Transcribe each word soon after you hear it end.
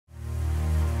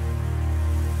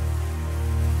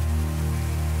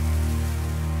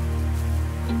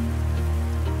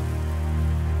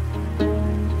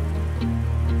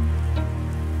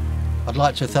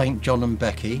like to thank John and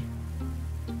Becky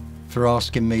for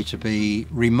asking me to be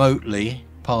remotely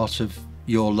part of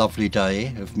your lovely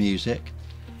day of music.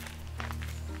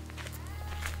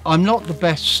 I'm not the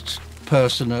best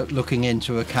person at looking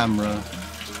into a camera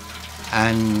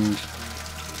and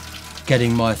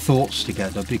getting my thoughts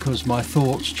together, because my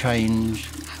thoughts change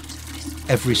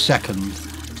every second.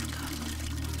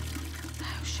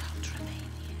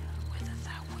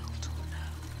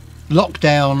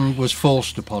 Lockdown was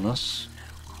forced upon us.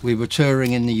 We were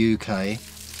touring in the UK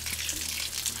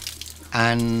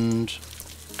and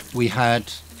we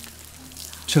had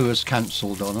tours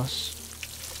cancelled on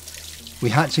us. We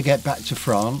had to get back to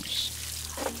France,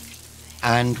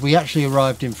 and we actually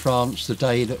arrived in France the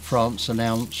day that France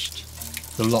announced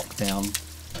the lockdown.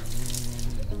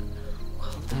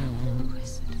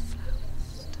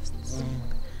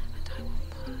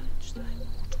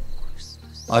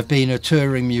 I've been a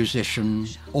touring musician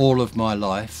all of my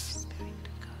life,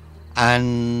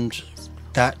 and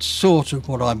that's sort of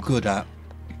what I'm good at.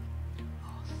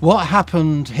 What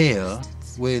happened here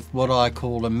with what I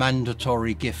call a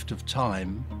mandatory gift of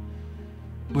time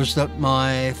was that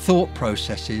my thought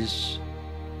processes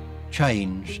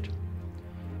changed,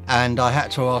 and I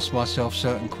had to ask myself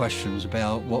certain questions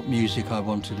about what music I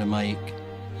wanted to make,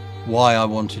 why I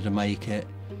wanted to make it.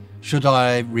 Should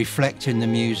I reflect in the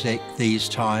music these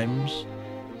times,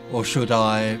 or should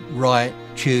I write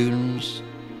tunes?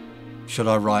 Should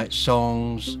I write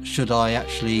songs? Should I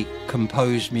actually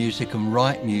compose music and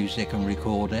write music and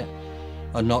record it,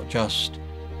 and not just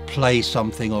play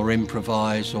something or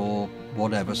improvise or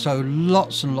whatever? So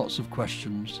lots and lots of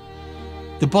questions.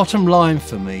 The bottom line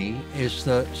for me is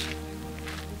that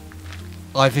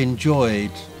I've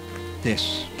enjoyed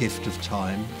this gift of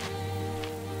time,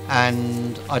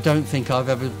 and I don't think I've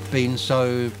ever been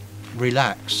so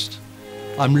relaxed.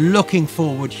 I'm looking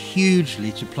forward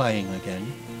hugely to playing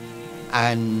again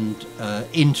and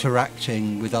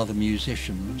interacting with other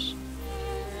musicians.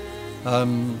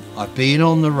 I've been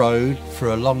on the road for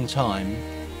a long time,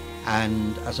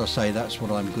 and as I say, that's what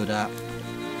I'm good at.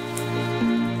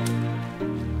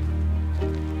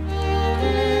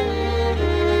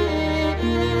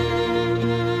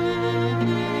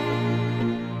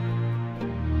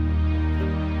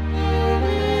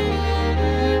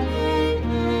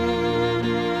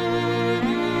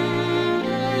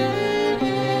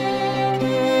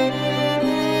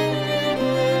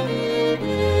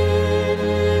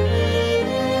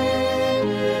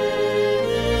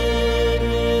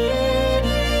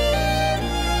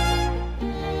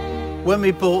 When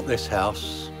we bought this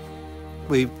house,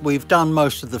 we've done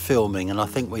most of the filming, and I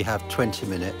think we have 20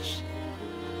 minutes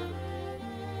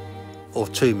or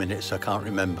 2 minutes, I can't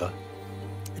remember.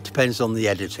 It depends on the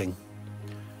editing.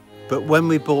 But when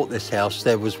we bought this house,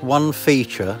 there was one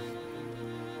feature.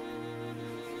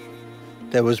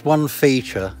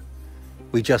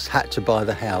 We just had to buy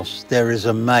the house. There is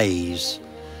a maze,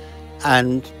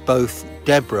 and both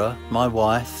Deborah, my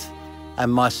wife,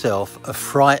 and myself are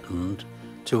frightened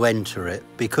to enter it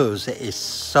because it is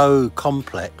so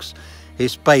complex.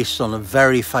 It's based on a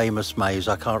very famous maze,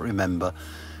 I can't remember,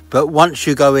 but once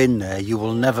you go in there you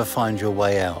will never find your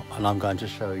way out, and I'm going to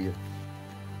show you.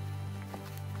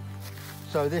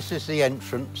 So this is the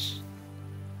entrance.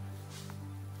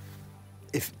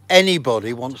 If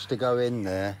anybody wants to go in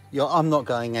there, I'm not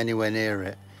going anywhere near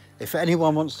it. If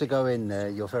anyone wants to go in there,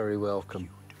 you're very welcome.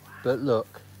 But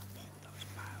look,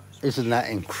 isn't that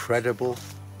incredible?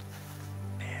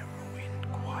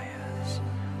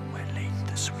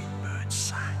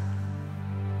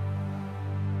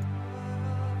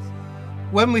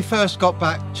 When we first got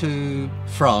back to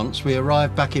France, we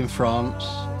arrived back in France,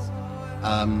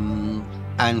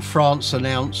 and France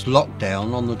announced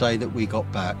lockdown on the day that we got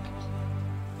back.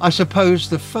 I suppose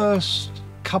the first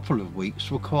couple of weeks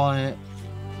were quite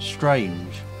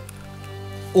strange.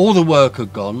 All the work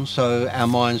had gone, so our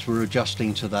minds were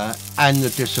adjusting to that and the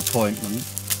disappointment.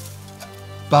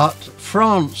 But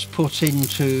France put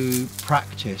into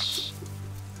practice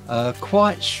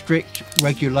quite strict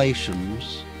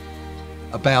regulations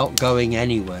about going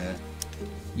anywhere.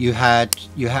 You had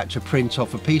to print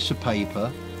off a piece of paper,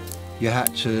 you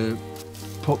had to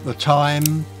put the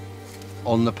time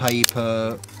on the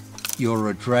paper, your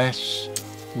address,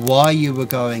 why you were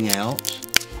going out.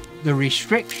 The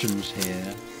restrictions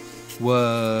here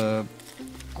were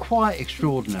quite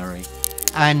extraordinary,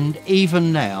 and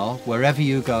even now, wherever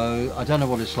you go, I don't know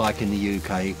what it's like in the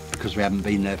UK because we haven't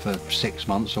been there for 6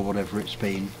 months or whatever it's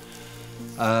been.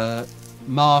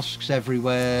 Masks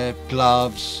everywhere,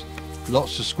 gloves,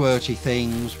 lots of squirty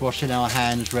things, washing our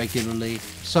hands regularly.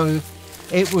 So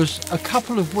it was a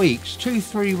couple of weeks,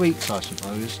 2-3 weeks I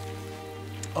suppose,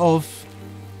 of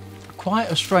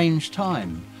quite a strange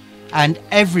time, and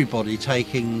everybody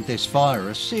taking this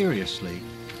virus seriously.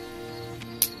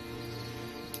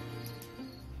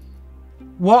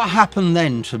 What happened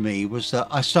then to me was that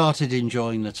I started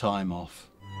enjoying the time off.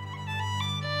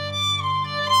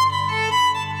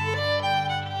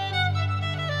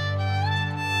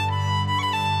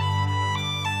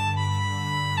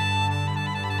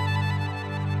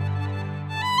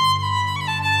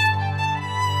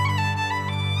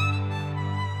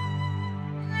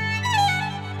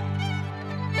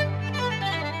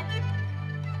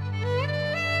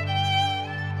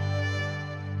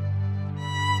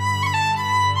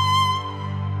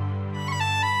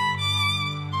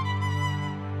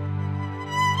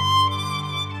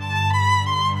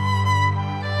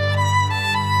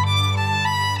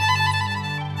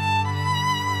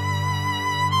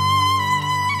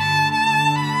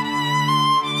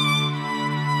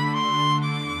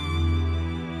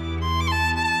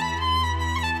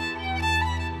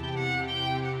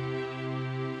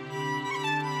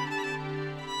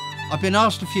 I've been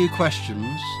asked a few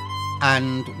questions,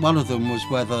 and one of them was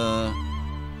whether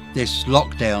this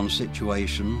lockdown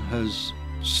situation has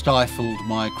stifled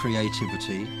my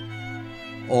creativity,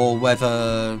 or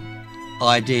whether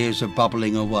ideas are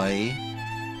bubbling away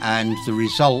and the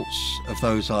results of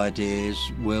those ideas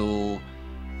will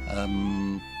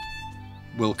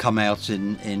come out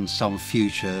in some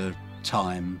future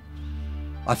time.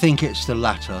 I think it's the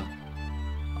latter.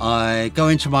 I go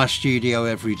into my studio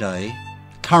every day,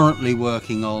 currently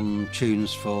working on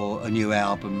tunes for a new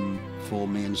album for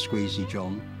me and Squeezy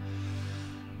John.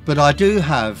 But I do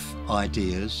have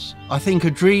ideas. I think a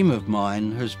dream of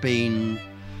mine has been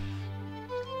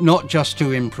not just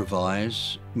to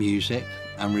improvise music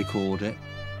and record it,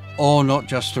 or not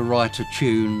just to write a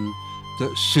tune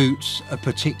that suits a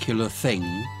particular thing.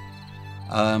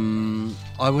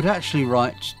 I would actually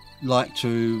like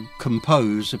to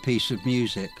compose a piece of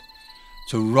music,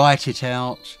 to write it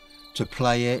out, to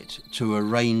play it, to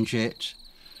arrange it,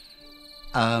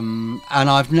 and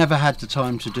I've never had the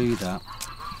time to do that.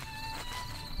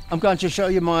 I'm going to show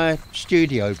you my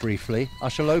studio briefly. I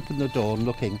shall open the door and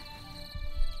look in.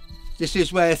 This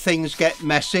is where things get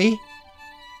messy.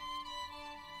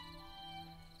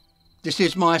 This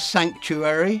is my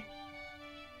sanctuary,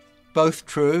 both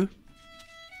true.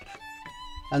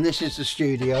 And this is the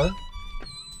studio.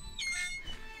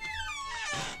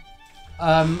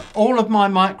 All of my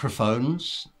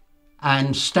microphones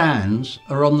and stands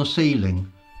are on the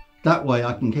ceiling. That way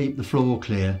I can keep the floor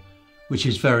clear, which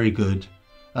is very good.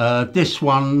 This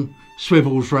one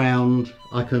swivels round.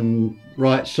 I can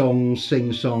write songs,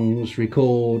 sing songs,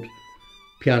 record,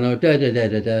 piano, da da da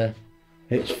da da.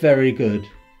 It's very good.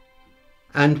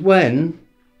 And when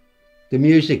the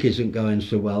music isn't going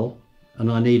so well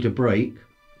and I need a break,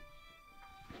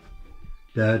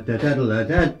 I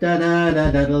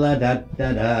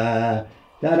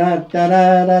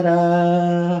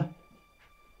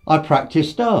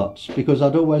practice darts, because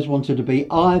I'd always wanted to be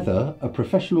either a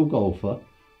professional golfer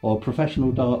or a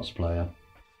professional darts player.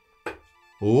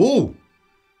 Oh,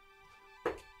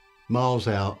 miles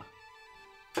out.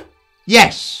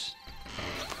 Yes.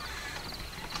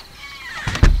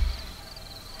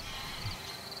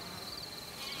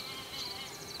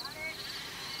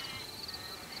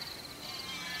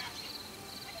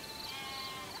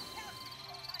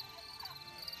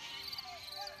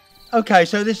 Okay,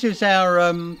 so this is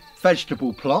our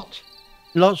vegetable plot.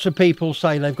 Lots of people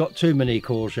say they've got too many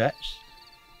courgettes,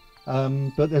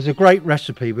 but there's a great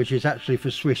recipe which is actually for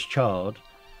Swiss chard,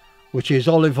 which is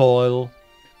olive oil,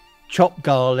 chopped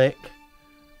garlic,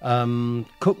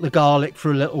 cook the garlic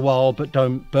for a little while but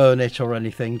don't burn it or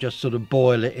anything, just sort of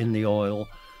boil it in the oil.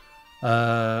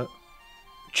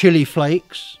 Chili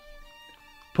flakes,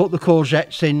 put the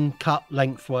courgettes in cut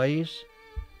lengthways,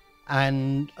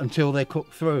 and until they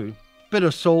cook through. Bit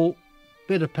of salt,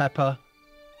 bit of pepper.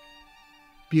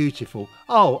 Beautiful.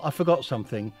 Oh, I forgot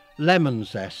something. Lemon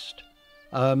zest.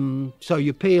 So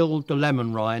you peel the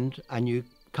lemon rind and you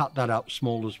cut that up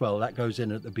small as well. That goes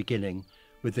in at the beginning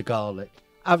with the garlic.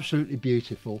 Absolutely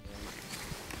beautiful.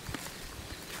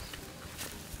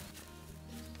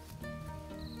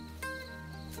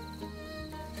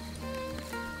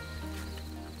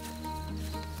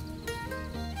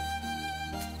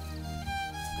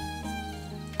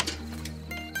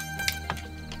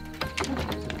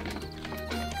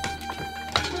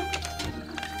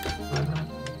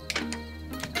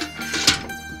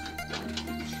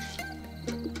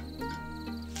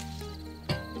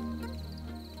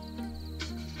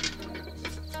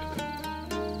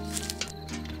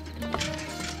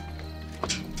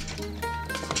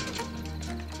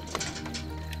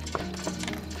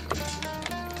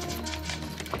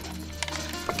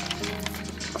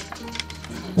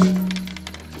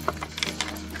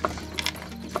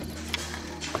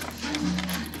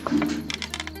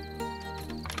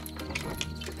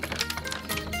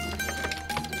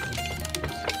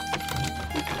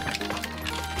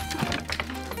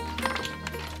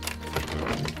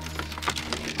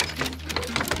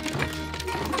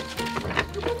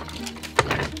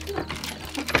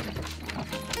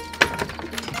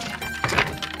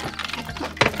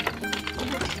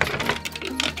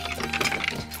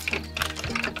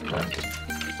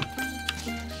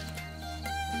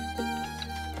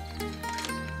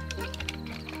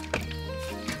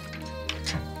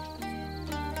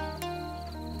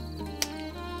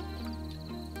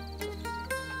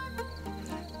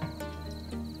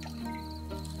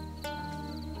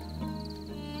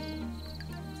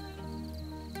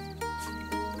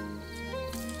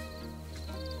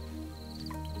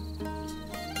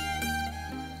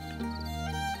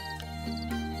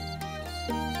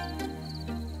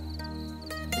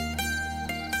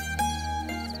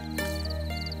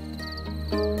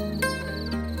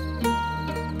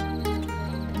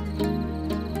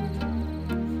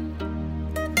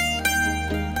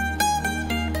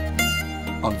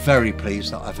 I'm very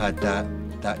pleased that I've had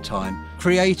that time.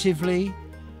 Creatively,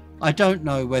 I don't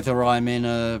know whether I'm in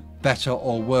a better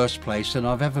or worse place than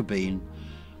I've ever been.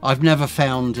 I've never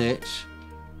found it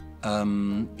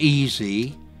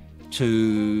easy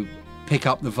to pick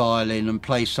up the violin and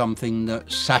play something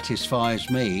that satisfies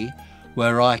me,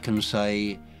 where I can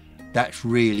say, that's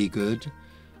really good.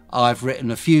 I've written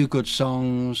a few good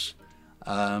songs.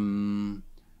 I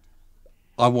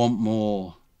want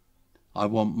more. I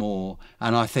want more.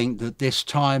 And I think that this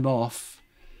time off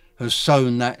has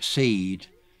sown that seed.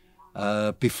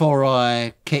 Before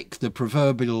I kick the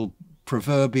proverbial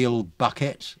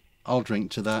bucket, I'll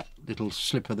drink to that little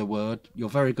slip of the word. Your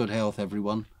very good health,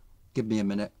 everyone. Give me a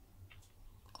minute.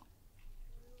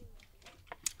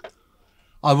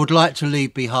 I would like to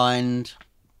leave behind,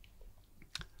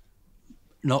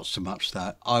 not so much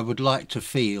that, I would like to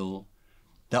feel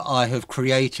that I have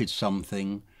created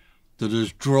something that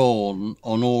has drawn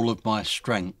on all of my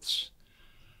strengths.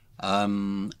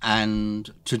 And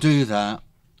to do that,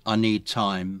 I need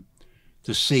time.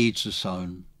 The seeds are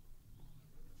sown.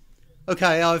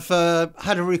 Okay, I've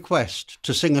had a request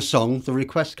to sing a song. The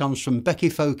request comes from Becky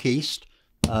FolkEast.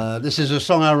 This is a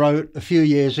song I wrote a few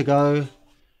years ago,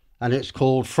 and it's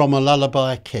called From a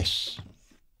Lullaby Kiss.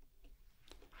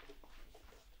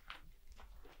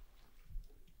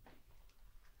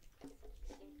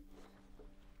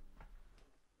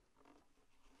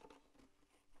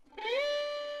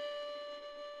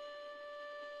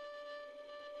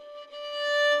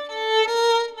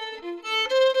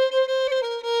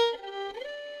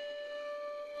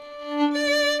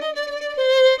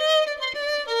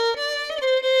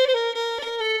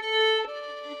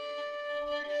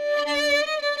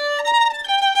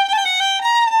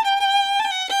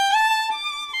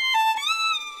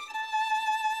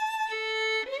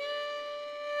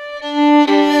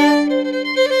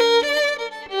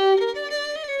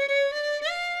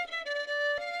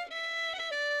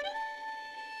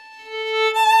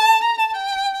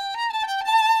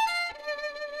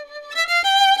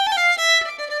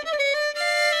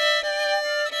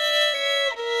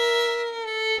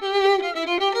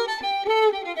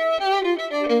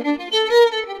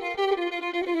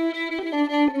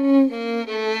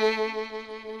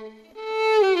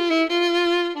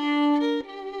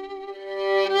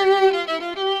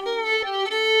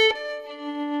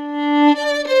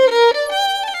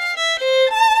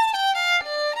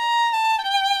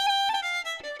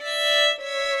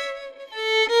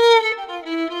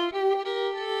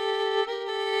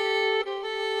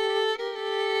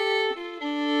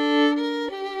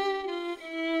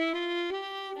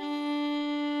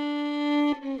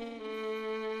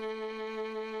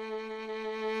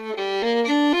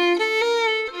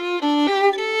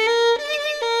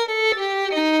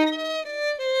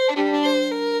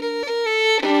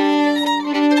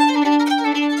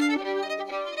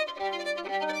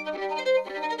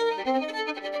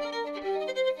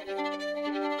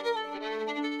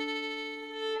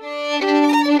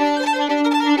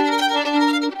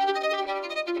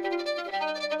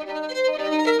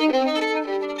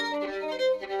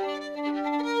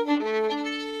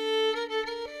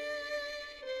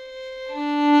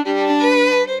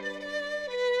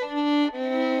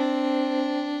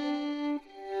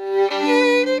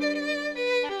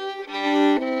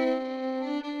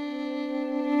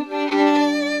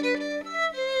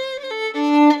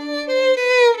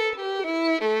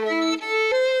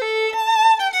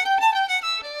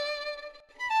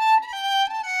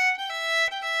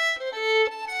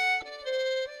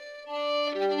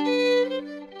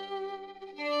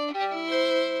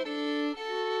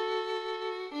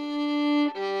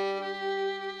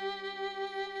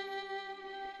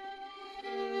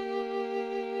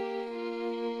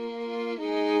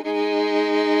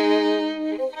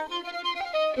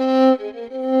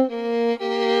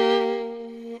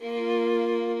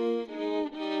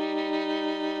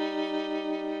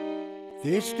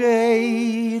 This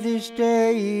day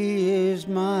is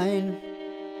mine.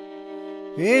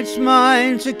 It's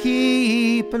mine to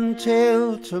keep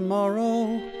until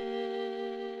tomorrow.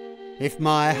 If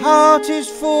my heart is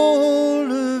full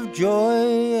of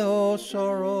joy or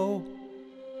sorrow,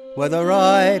 whether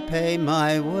I pay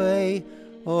my way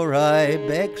or I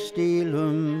beg, steal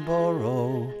and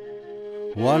borrow,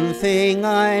 one thing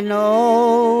I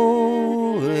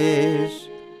know is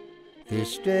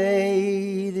this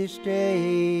day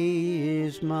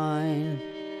is mine.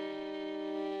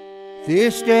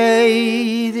 This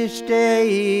day is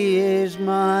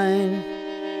mine.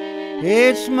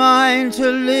 It's mine to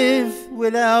live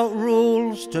without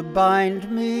rules to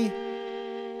bind me.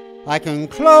 I can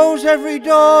close every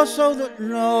door so that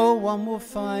no one will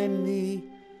find me,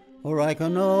 or I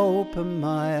can open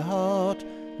my heart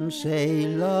and say,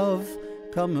 love,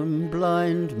 come and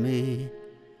blind me.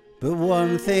 But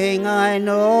one thing I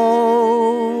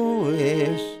know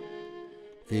is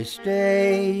this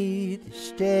day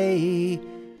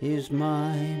is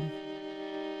mine.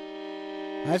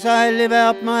 As I live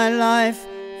out my life,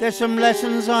 there's some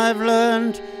lessons I've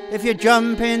learned. If you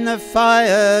jump in the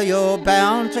fire, you're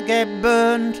bound to get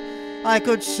burned. I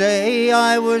could say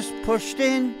I was pushed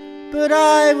in, but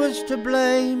I was to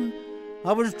blame.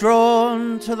 I was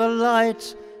drawn to the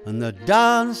light and the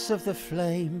dance of the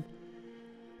flame.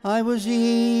 I was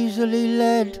easily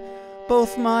led,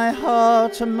 both my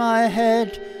heart and my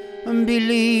head, and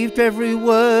believed every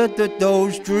word that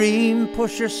those dream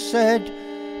pushers said,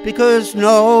 because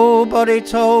nobody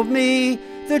told me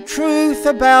the truth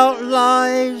about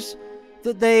lies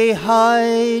that they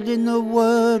hide in the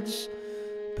words,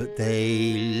 but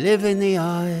they live in the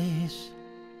eyes.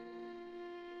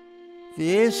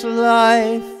 This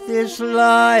life is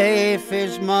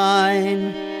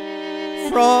mine.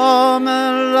 From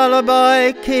a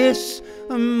lullaby kiss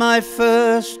and my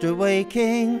first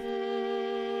awaking,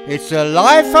 it's a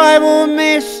life I will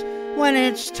miss when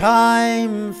it's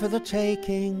time for the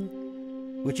taking,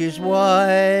 which is why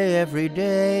every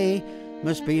day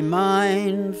must be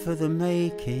mine for the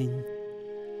making.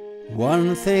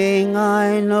 One thing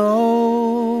I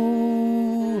know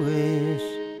is,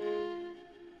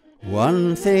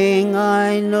 one thing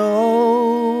I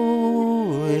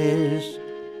know is,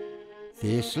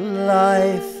 this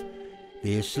life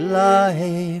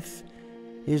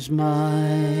is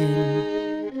mine.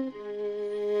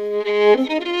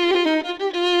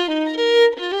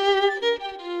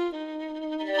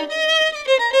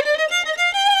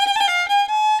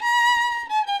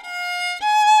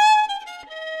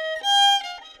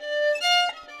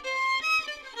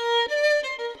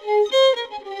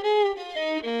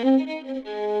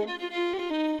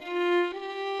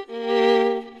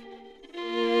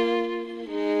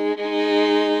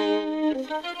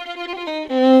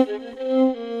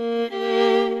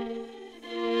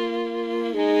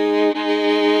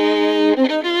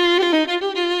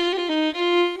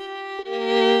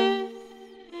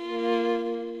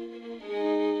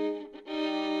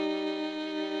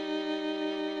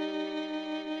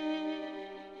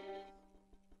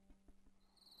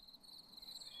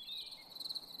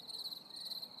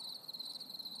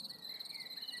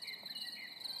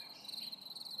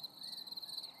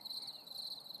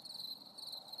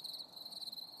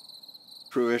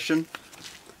 Fruition.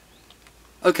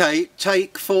 Okay,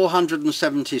 take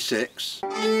 476.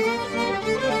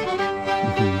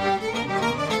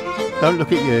 Don't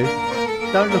look at you.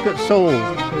 Don't look at Saul. 2,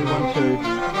 1, 2.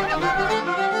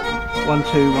 1,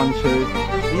 2, 1, 2.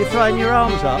 Are you throwing your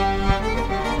arms up?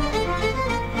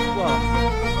 What?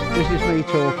 This is me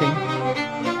talking.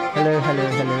 Hello, hello,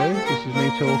 hello. This is me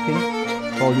talking.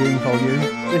 Volume, volume.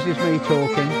 This is me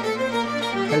talking.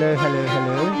 Hello, hello,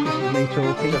 hello. This is me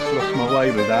talking. Just lost my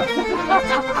way with that.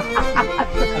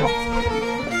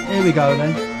 Here we go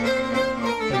then.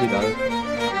 Here we go.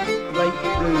 Late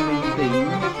blooming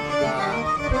beans.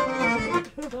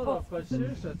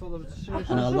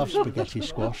 And I love spaghetti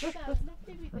squash.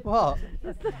 What?